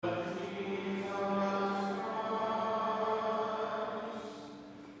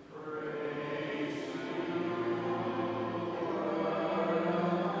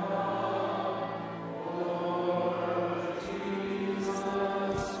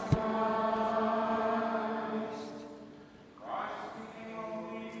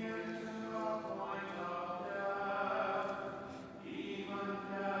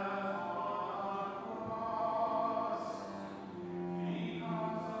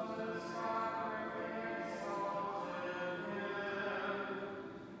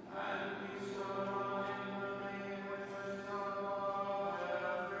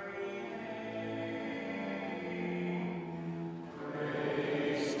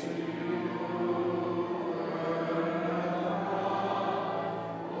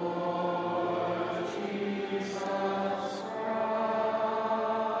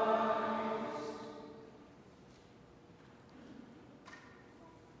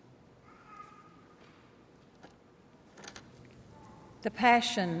The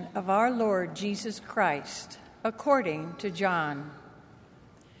Passion of our Lord Jesus Christ, according to John.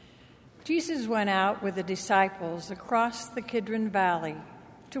 Jesus went out with the disciples across the Kidron Valley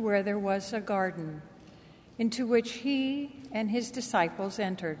to where there was a garden, into which he and his disciples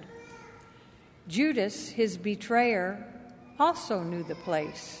entered. Judas, his betrayer, also knew the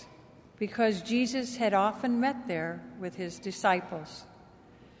place, because Jesus had often met there with his disciples.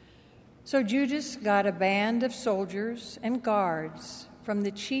 So Judas got a band of soldiers and guards from the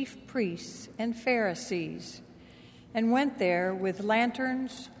chief priests and Pharisees and went there with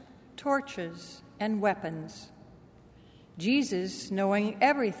lanterns, torches, and weapons. Jesus, knowing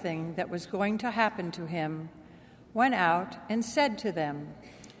everything that was going to happen to him, went out and said to them,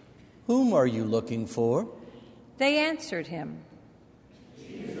 "Whom are you looking for?" They answered him,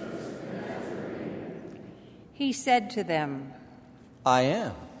 "Jesus the Nazarene." He said to them, "I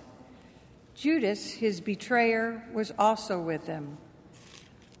am." Judas, his betrayer, was also with them.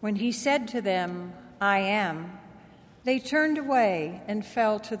 When he said to them, "I am," they turned away and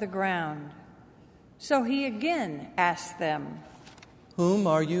fell to the ground. So he again asked them, "Whom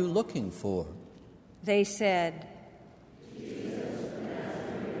are you looking for?" They said, "Jesus the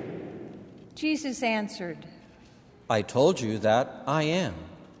Nazarene." Jesus answered, "I told you that I am.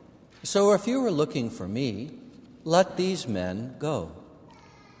 So if you were looking for me, let these men go."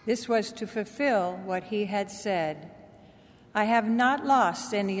 This was to fulfill what he had said, "I have not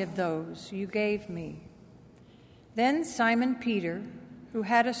lost any of those you gave me." Then Simon Peter, who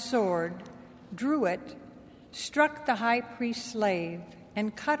had a sword, drew it, struck the high priest's slave,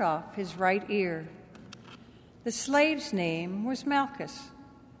 and cut off his right ear. The slave's name was Malchus.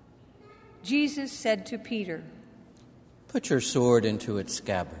 Jesus said to Peter, "Put your sword into its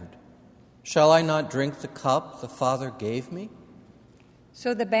scabbard. Shall I not drink the cup the Father gave me?"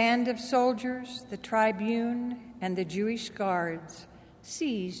 So the band of soldiers, the tribune, and the Jewish guards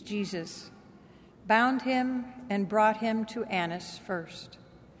seized Jesus, bound him, and brought him to Annas first.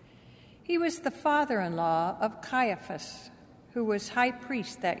 He was the father-in-law of Caiaphas, who was high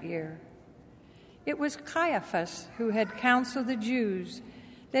priest that year. It was Caiaphas who had counseled the Jews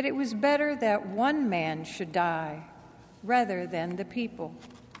that it was better that one man should die rather than the people.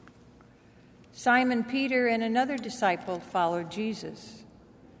 Simon Peter and another disciple followed Jesus.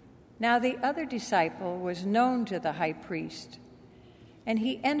 Now the other disciple was known to the high priest, and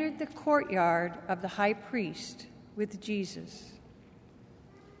he entered the courtyard of the high priest with Jesus.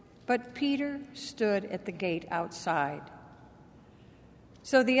 But Peter stood at the gate outside.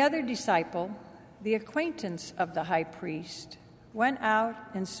 So the other disciple, the acquaintance of the high priest, went out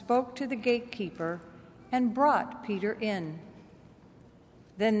and spoke to the gatekeeper and brought Peter in.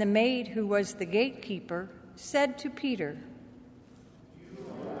 Then the maid who was the gatekeeper said to Peter,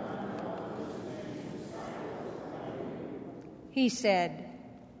 He said,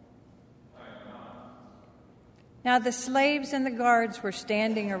 Now the slaves and the guards were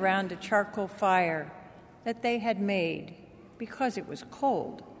standing around a charcoal fire that they had made because it was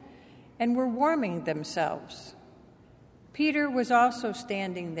cold, and were warming themselves. Peter was also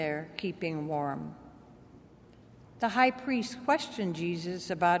standing there, keeping warm. The high priest questioned Jesus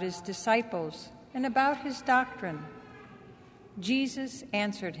about his disciples and about his doctrine. Jesus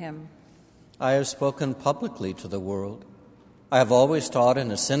answered him, I have spoken publicly to the world. I have always taught in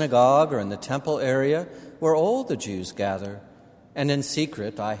a synagogue or in the temple area where all the Jews gather, and in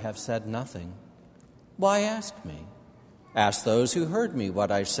secret I have said nothing. Why ask me? Ask those who heard me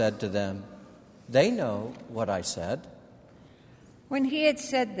what I said to them. They know what I said. When he had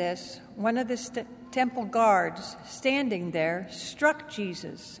said this, one of the temple guards standing there struck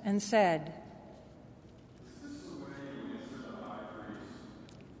Jesus and said,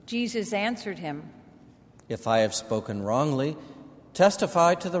 Jesus answered him, If I have spoken wrongly,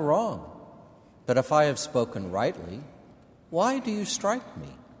 testify to the wrong. But if I have spoken rightly, why do you strike me?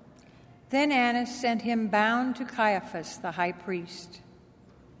 Then Annas sent him bound to Caiaphas, the high priest.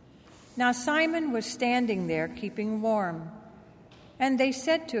 Now Simon was standing there keeping warm, and they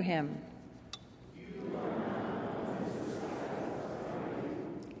said to him,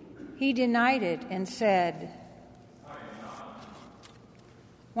 He denied it and said,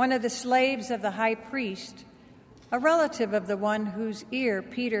 One of the slaves of the high priest, a relative of the one whose ear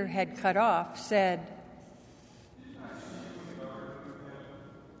Peter had cut off, said,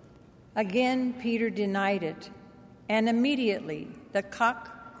 Again Peter denied it, and immediately the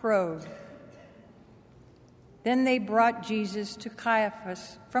cock crowed. Then they brought Jesus to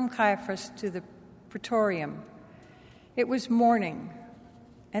Caiaphas, from Caiaphas to the praetorium. It was morning,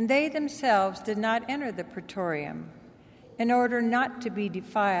 and they themselves did not enter the praetorium, in order not to be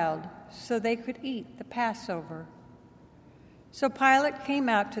defiled, so they could eat the Passover. So Pilate came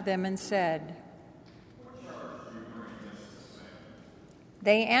out to them and said, "What charge do you bring against this man?"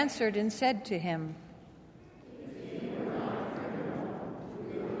 They answered and said to him,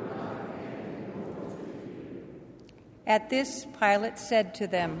 At this Pilate said to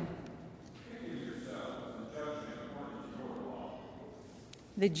them,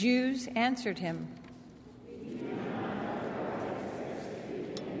 The Jews answered him,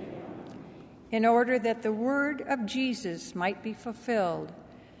 in order that the word of Jesus might be fulfilled,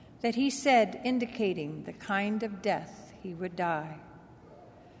 that he said, indicating the kind of death he would die.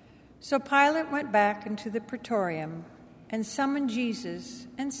 So Pilate went back into the praetorium and summoned Jesus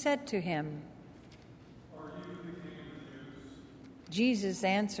and said to him, "Are you the king of the Jews?" Jesus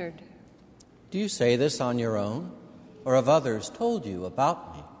answered, Do you say this on your own, or have others told you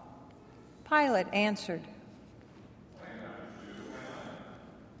about me? Pilate answered, "I am not a Jew, am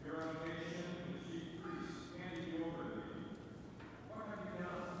I? Your own nation and the chief priests handed you over to me. What have you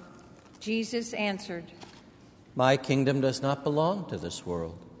done?" Jesus answered, My kingdom does not belong to this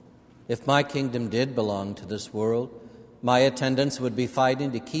world. If my kingdom did belong to this world, my attendants would be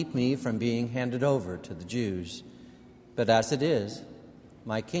fighting to keep me from being handed over to the Jews. But as it is,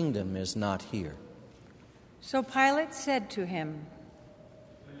 my kingdom is not here. So Pilate said to him,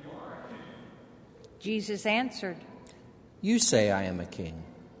 "Then you are a king." Jesus answered, You say I am a king.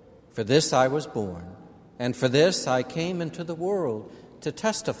 For this I was born, and for this I came into the world, to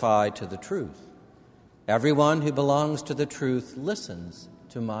testify to the truth. Everyone who belongs to the truth listens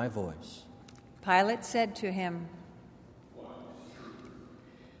to my voice. Pilate said to him,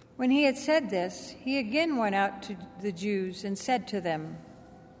 When he had said this, he again went out to the Jews and said to them,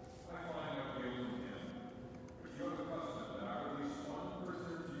 "I find no guilt in him. But you have a custom that I release one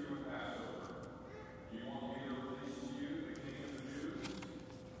prisoner to you at Passover. Do you want me to release to you the king of the Jews?"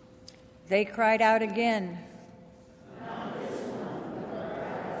 They cried out again,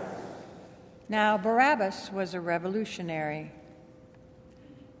 Now Barabbas was a revolutionary.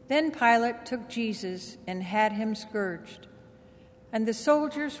 Then Pilate took Jesus and had him scourged. And the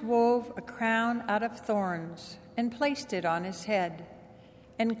soldiers wove a crown out of thorns and placed it on his head,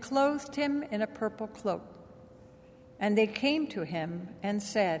 and clothed him in a purple cloak. And they came to him and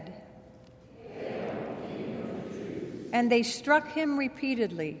said, And they struck him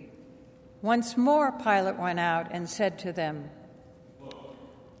repeatedly. Once more Pilate went out and said to them, "Look,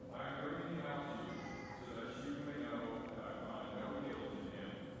 I am bringing him out to you, so that you may know that I find no guilt in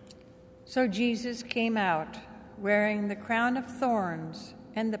him." So Jesus came out, wearing the crown of thorns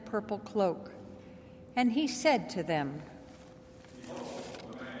and the purple cloak. And he said to them,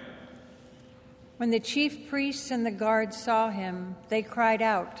 When the chief priests and the guards saw him, they cried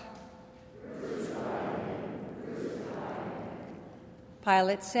out.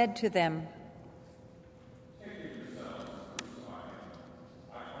 Pilate said to them,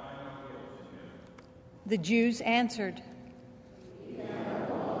 The Jews answered,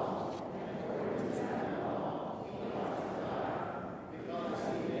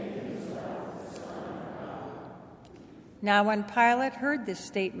 Now when Pilate heard this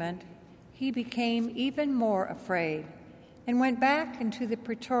statement, he became even more afraid and went back into the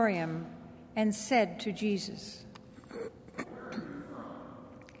praetorium and said to Jesus.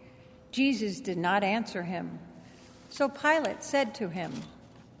 Jesus did not answer him. So Pilate said to him,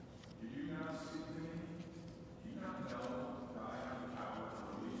 "Do you not speak to me? Do you not know that I have the power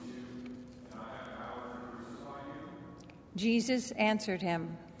to release you, and I have power to crucify you?" Jesus answered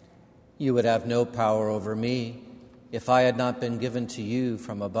him, You would have no power over me if I had not been given to you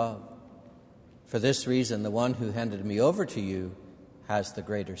from above. For this reason, the one who handed me over to you has the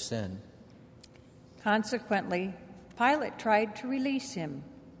greater sin. Consequently, Pilate tried to release him,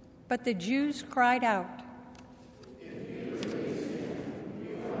 but the Jews cried out,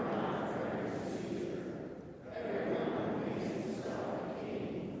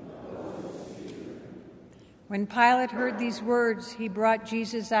 When Pilate heard these words, he brought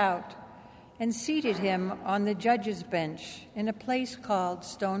Jesus out and seated him on the judge's bench in a place called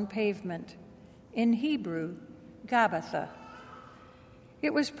Stone Pavement, in Hebrew, Gabbatha.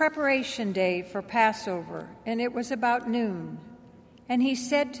 It was preparation day for Passover, and it was about noon. And he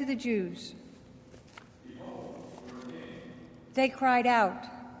said to the Jews, "Behold, your king." They cried out,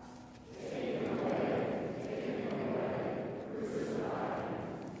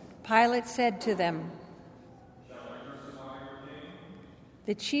 Pilate said to them, "Shall I crucify your king?"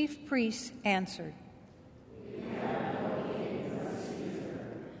 The chief priests answered.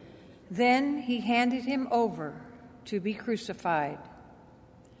 Then he handed him over to be crucified.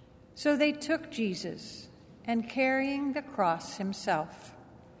 So they took Jesus, and carrying the cross himself,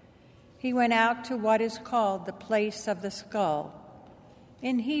 he went out to what is called the place of the skull,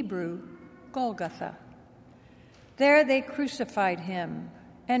 in Hebrew, Golgotha. There they crucified him,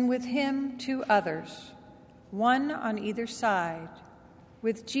 and with him 2 others, one on either side,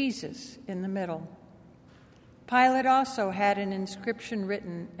 with Jesus in the middle. Pilate also had an inscription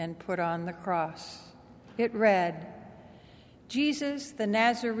written and put on the cross. It read, "Jesus the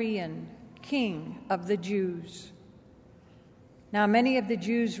Nazarene, King of the Jews." Now many of the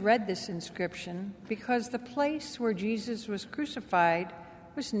Jews read this inscription because the place where Jesus was crucified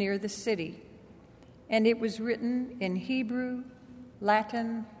was near the city, and it was written in Hebrew,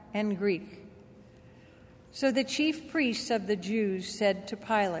 Latin, and Greek. So the chief priests of the Jews said to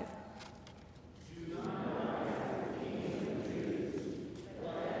Pilate,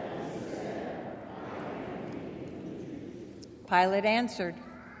 Pilate answered,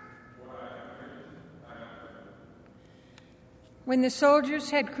 "When the soldiers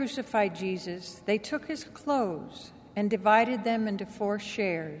had crucified Jesus, they took his clothes and divided them into 4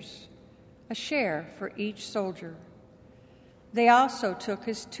 shares, a share for each soldier. They also took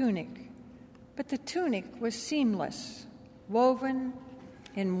his tunic, but the tunic was seamless, woven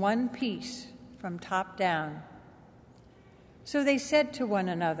in one piece from top down. So they said to one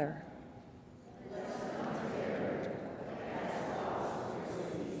another,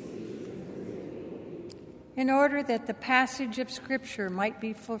 in order that the passage of Scripture might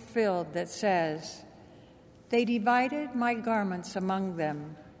be fulfilled that says, 'They divided my garments among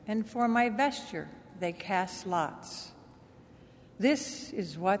them, and for my vesture they cast lots.' This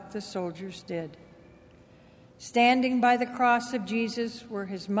is what the soldiers did. Standing by the cross of Jesus were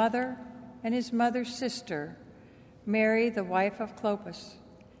his mother and his mother's sister, Mary, the wife of Clopas,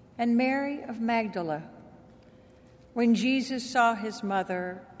 and Mary of Magdala. When Jesus saw his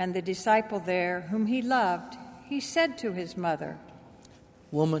mother and the disciple there whom he loved, he said to his mother,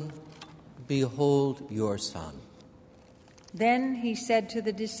 'Woman, behold your son.' Then he said to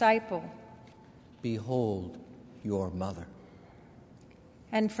the disciple, 'Behold your mother.'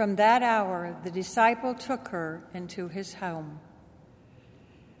 And from that hour the disciple took her into his home.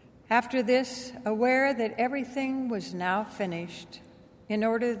 After this, aware that everything was now finished, in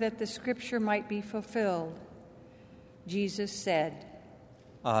order that the Scripture might be fulfilled, Jesus said,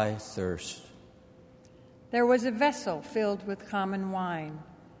 'I thirst.' There was a vessel filled with common wine.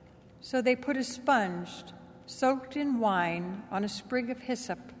 So they put a sponge soaked in wine on a sprig of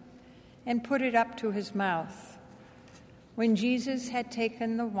hyssop and put it up to his mouth. When Jesus had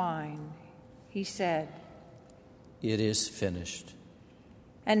taken the wine, he said, 'It is finished.'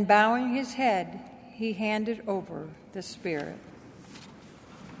 And bowing his head, he handed over the Spirit.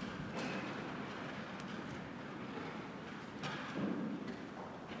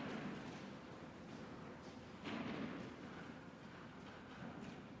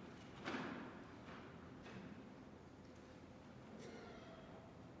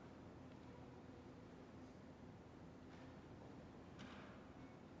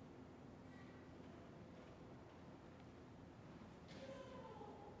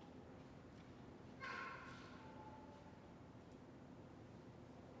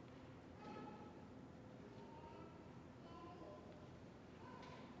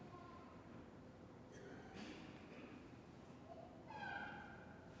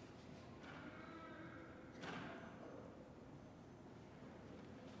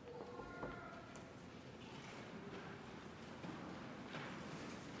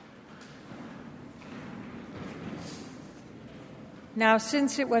 Now,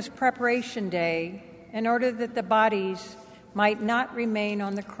 since it was preparation day, in order that the bodies might not remain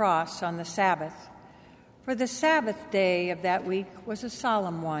on the cross on the Sabbath, for the Sabbath day of that week was a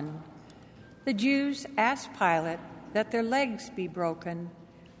solemn one, the Jews asked Pilate that their legs be broken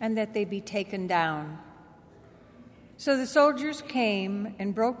and that they be taken down. So the soldiers came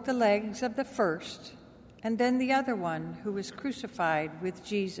and broke the legs of the first and then the other one who was crucified with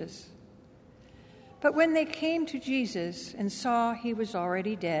Jesus. But when they came to Jesus and saw he was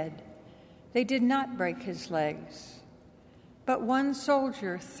already dead, they did not break his legs. But one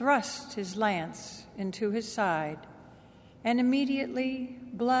soldier thrust his lance into his side, and immediately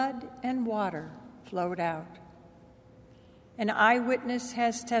blood and water flowed out. An eyewitness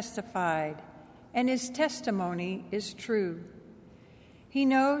has testified, and his testimony is true. He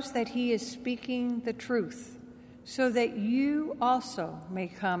knows that he is speaking the truth, so that you also may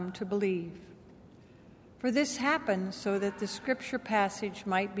come to believe. For this happened so that the Scripture passage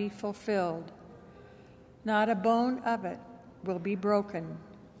might be fulfilled. Not a bone of it will be broken.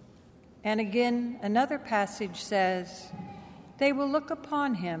 And again, another passage says, they will look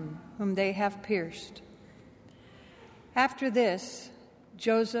upon him whom they have pierced. After this,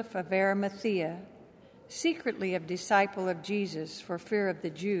 Joseph of Arimathea, secretly a disciple of Jesus for fear of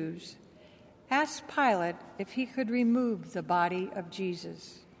the Jews, asked Pilate if he could remove the body of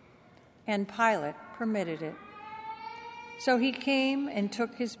Jesus, and Pilate permitted it. So he came and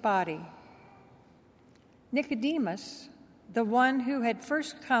took his body. Nicodemus, the one who had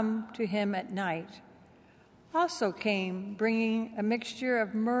first come to him at night, also came bringing a mixture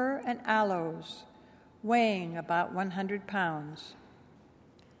of myrrh and aloes, weighing about 100 pounds.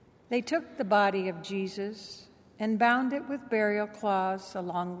 They took the body of Jesus and bound it with burial cloths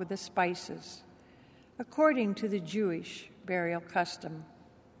along with the spices, according to the Jewish burial custom.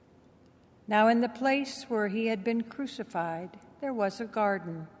 Now in the place where he had been crucified, there was a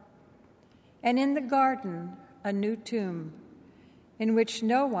garden, and in the garden a new tomb, in which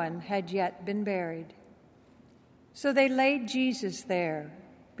no one had yet been buried. So they laid Jesus there,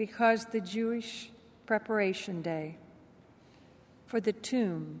 because the Jewish preparation day, for the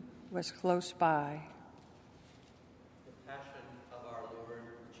tomb was close by. The Passion of our Lord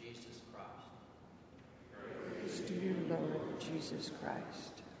Jesus Christ. Praise to you, Lord Jesus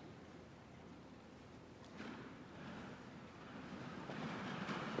Christ.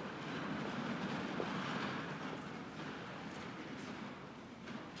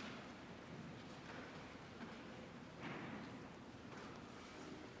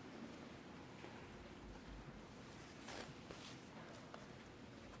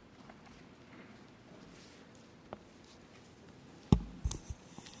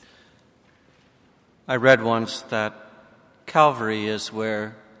 I read once that Calvary is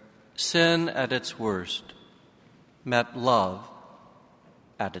where sin at its worst met love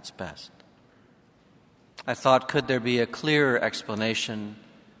at its best. I thought, could there be a clearer explanation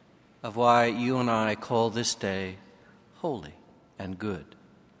of why you and I call this day holy and good?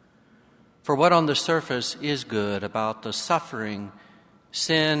 For what on the surface is good about the suffering,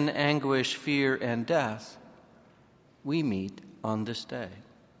 sin, anguish, fear, and death we meet on this day.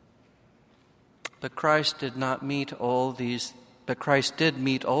 But Christ did meet all these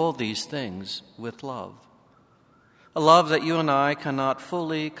things with love. A love that you and I cannot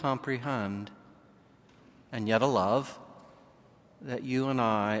fully comprehend, and yet a love that you and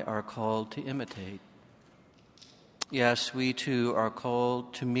I are called to imitate. Yes, we too are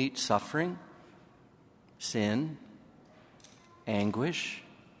called to meet suffering, sin, anguish,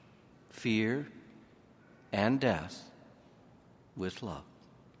 fear, and death with love.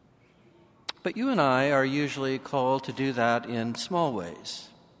 But you and I are usually called to do that in small ways,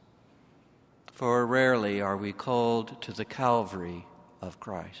 for rarely are we called to the Calvary of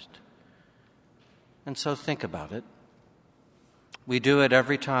Christ. And so think about it. We do it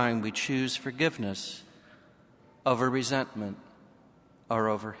every time we choose forgiveness over resentment or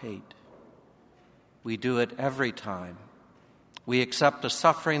over hate. We do it every time we accept the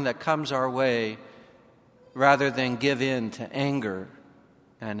suffering that comes our way rather than give in to anger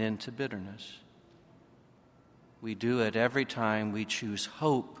and into bitterness. We do it every time we choose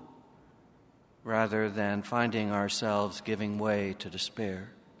hope rather than finding ourselves giving way to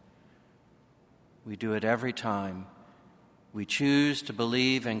despair. We do it every time we choose to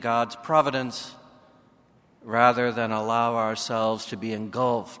believe in God's providence rather than allow ourselves to be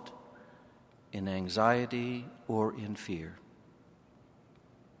engulfed in anxiety or in fear.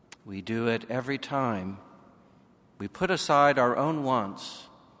 We do it every time we put aside our own wants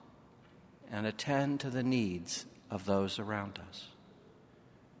and attend to the needs of those around us.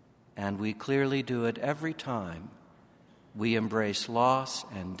 And we clearly do it every time we embrace loss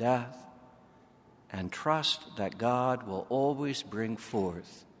and death and trust that God will always bring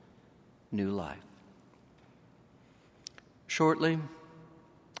forth new life. Shortly,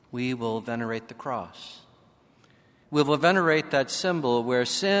 we will venerate the cross. We will venerate that symbol where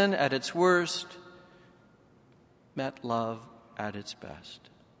sin at its worst met love at its best.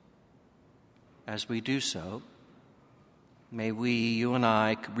 As we do so, may we, you and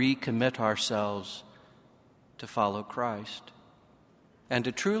I, recommit ourselves to follow Christ and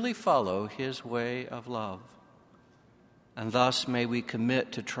to truly follow his way of love. And thus may we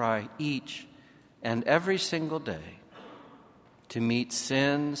commit to try each and every single day to meet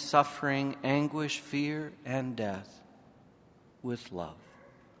sin, suffering, anguish, fear, and death with love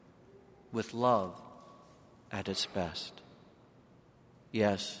at its best.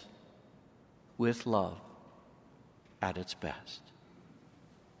 Yes, with love at its best.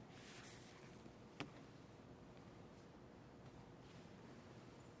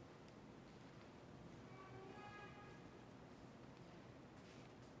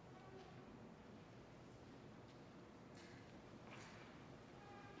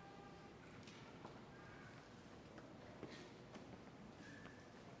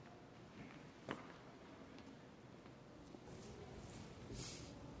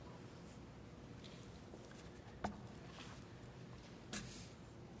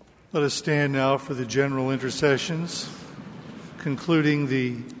 Let us stand now for the general intercessions, concluding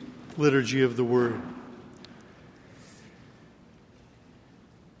the liturgy of the Word.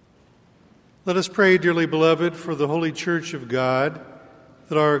 Let us pray, dearly beloved, for the Holy Church of God,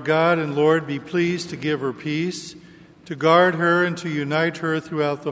 that our God and Lord be pleased to give her peace, to guard her and to unite her throughout the